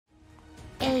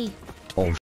Hey.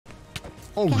 Oh.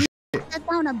 Oh. Can you set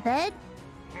down a bed?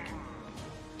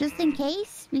 Just in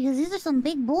case, because these are some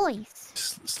big boys.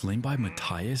 Slain by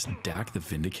Matthias, Dak the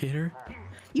Vindicator?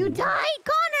 You died,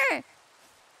 Connor!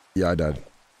 Yeah, I died.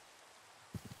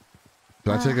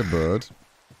 Can I take a bird?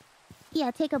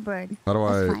 Yeah, take a bird. How do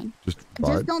That's I fine. just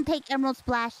ride? Just don't take Emerald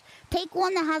Splash. Take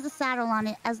one that has a saddle on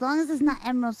it, as long as it's not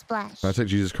Emerald Splash. Can I take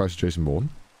Jesus Christ Jason Bourne?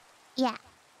 Yeah.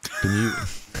 Can you...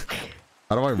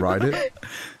 How do I ride it?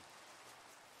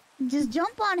 Just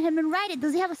jump on him and ride it.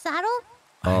 Does he have a saddle?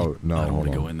 Oh, no. I don't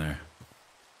want to hold go on. in there.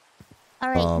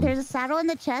 Alright, there's a saddle in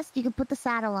the chest. You can put the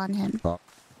saddle on him.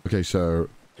 Okay, so...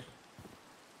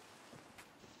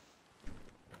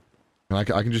 I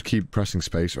can just keep pressing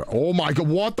space. Oh my god,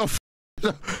 what the f...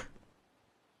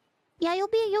 Yeah,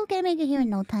 you'll get make it here in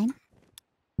no time.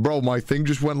 Bro, my thing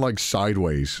just went like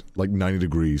sideways, like 90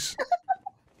 degrees.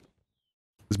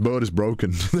 This bird is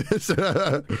broken. What do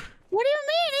you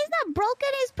mean? He's not broken.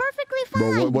 He's perfectly fine.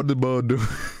 Bro, what did the bird do?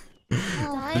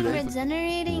 I'm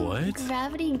regenerating What?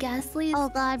 gravity gas leads. Oh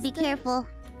god, be careful.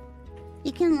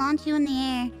 He can launch you in the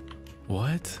air.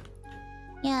 What?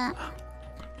 Yeah.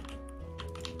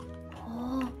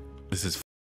 Oh, This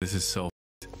is so...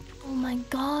 oh my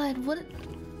god, what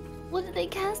did they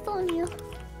cast on you?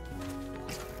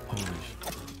 Holy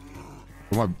shit.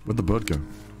 Where'd the bird go?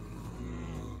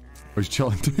 Oh, he's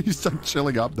chilling. He's like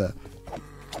chilling up there.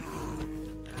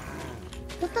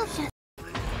 What the shit?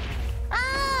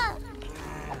 Ah!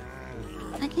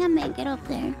 I can't make it up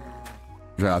there.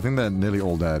 Yeah, I think they're nearly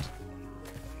all dead.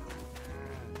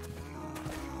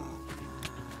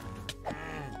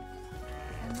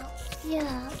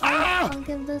 Yeah, I'll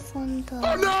give this one to...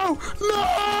 Oh no!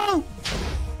 No!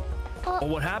 Oh,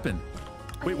 what happened?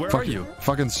 Wait, where are you?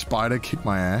 Fucking spider kicked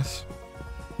my ass.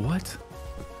 What?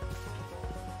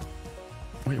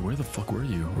 Wait, where the fuck were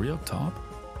you? Were you up top?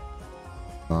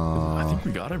 I think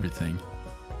we got everything.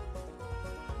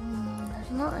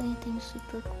 There's not anything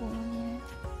super cool in here.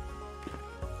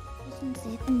 Doesn't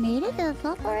say I made it to the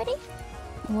top already?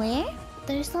 Where?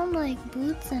 There's some like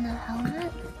boots and a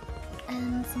helmet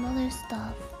and some other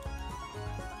stuff.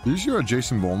 You sure a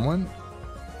Jason Bourne went?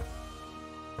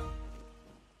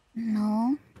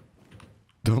 No.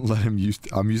 Don't let him use...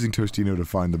 I'm using Tostino to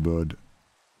find the bird.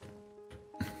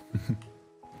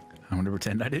 I'm gonna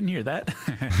pretend I didn't hear that.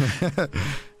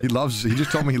 He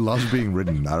just told me he loves being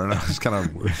ridden. I don't know. It's kind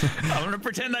of weird. I'm gonna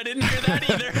pretend I didn't hear that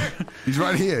either. He's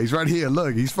right here. He's right here.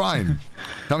 Look, he's fine.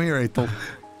 Come here, Ethel.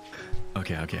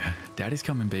 Okay. Daddy's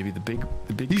coming, baby. The big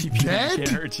He's PP dead? can't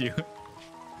hurt you.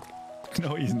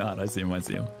 No, he's not. I see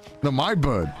him. No, my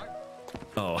bird.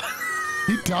 Oh.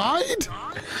 He died?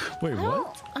 Wait,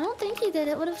 what? I don't think he did.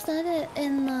 It would have said it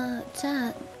in the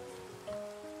chat.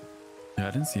 Yeah,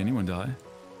 I didn't see anyone die.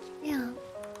 Yeah.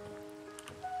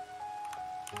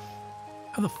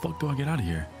 How the fuck do I get out of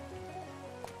here?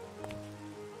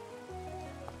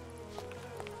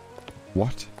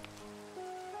 What?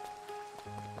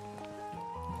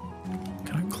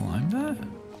 Can I climb that?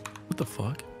 What the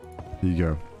fuck? Here you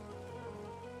go.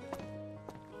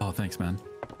 Oh, thanks, man.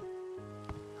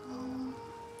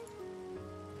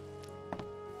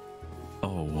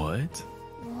 Oh, what?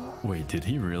 Wait, did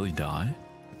he really die?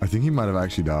 I think he might have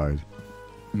actually died.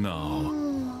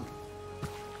 No.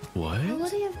 What? How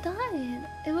would he have died?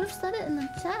 It would have said it in the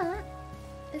chat.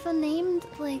 If a named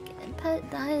like pet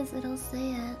dies, it'll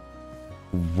say it.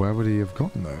 Where would he have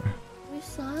gone though? We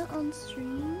saw it on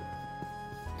stream.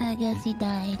 I guess he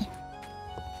died.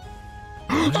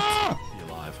 He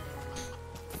alive.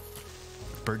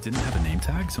 Bird didn't have a name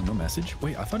tag, so no message.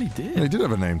 Wait, I thought he did. Yeah, he did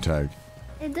have a name tag.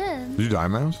 It did. Did you die,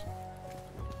 Mouse?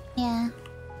 Yeah.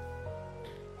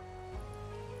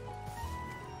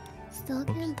 Still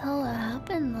can't tell what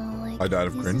happened though. Like I died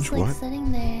of he's cringe? just, like, What?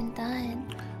 sitting there and died.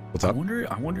 What's I up?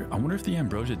 wonder if the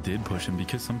ambrosia did push him,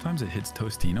 because sometimes it hits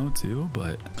Tostino too,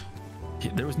 but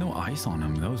there was no ice on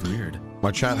him. That was weird.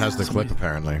 My chat has the clip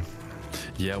apparently.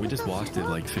 Yeah, we just watched it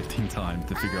like 15 times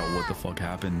to figure out what the fuck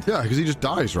happened. Yeah, because he just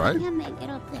dies, I right? can't make it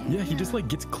up there. Yeah, he just like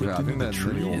gets clipped Yeah, I into think the that's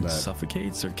tree really all and that.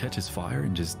 suffocates or catches fire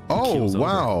and just Oh, keels over.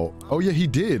 wow. Oh, yeah, he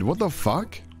did. What the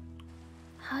fuck?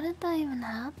 How did that even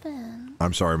happen?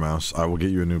 I'm sorry, Mouse. I will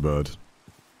get you a new bird.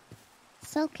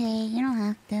 It's okay. You don't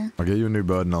have to. I'll get you a new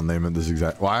bird and I'll name it this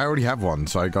exact... Well, I already have one,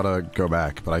 so I gotta go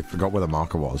back, but I forgot where the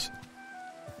marker was.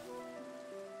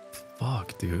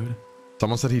 Fuck, dude.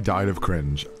 Someone said he died of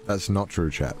cringe. That's not true,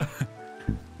 chat.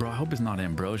 Bro, I hope it's not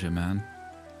ambrosia, man.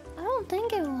 I don't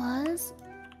think it was.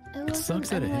 It wasn't sucks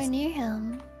that it anywhere is. near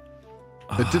him.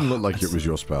 It didn't look like it was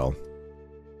your spell.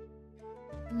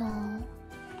 No.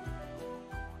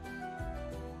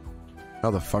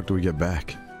 How the fuck do we get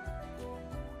back?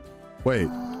 Wait.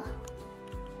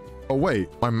 Oh wait,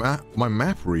 my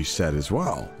map reset as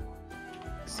well.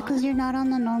 It's because you're not on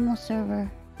the normal server.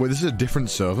 Wait, this is a different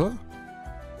server?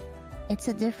 It's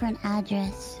a different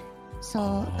address,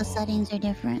 so the settings are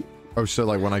different. Oh, so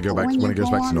like when I go back, when it goes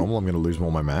back to normal, I'm gonna lose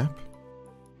all my map?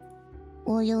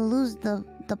 Well, you'll lose the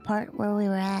part where we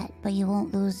were at, but you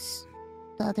won't lose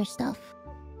the other stuff.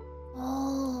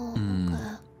 Oh.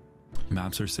 Okay.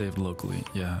 Maps are saved locally.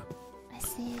 Yeah. I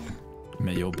see.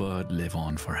 May your bird live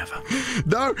on forever.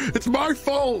 No, it's my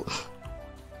fault.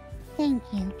 Thank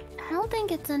you. I don't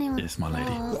think it's anyone's Yes, my lady.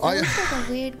 fault. It looks like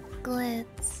a weird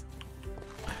glitch.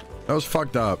 That was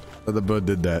fucked up that the bird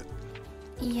did that.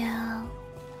 Yeah.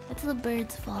 It's the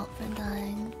bird's fault for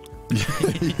dying.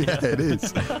 Yeah, it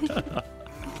is.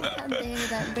 How dare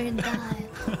that bird die?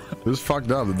 It was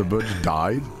fucked up that the bird just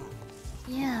died.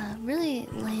 Yeah, really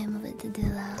lame of it to do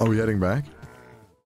that. Oh, we heading back?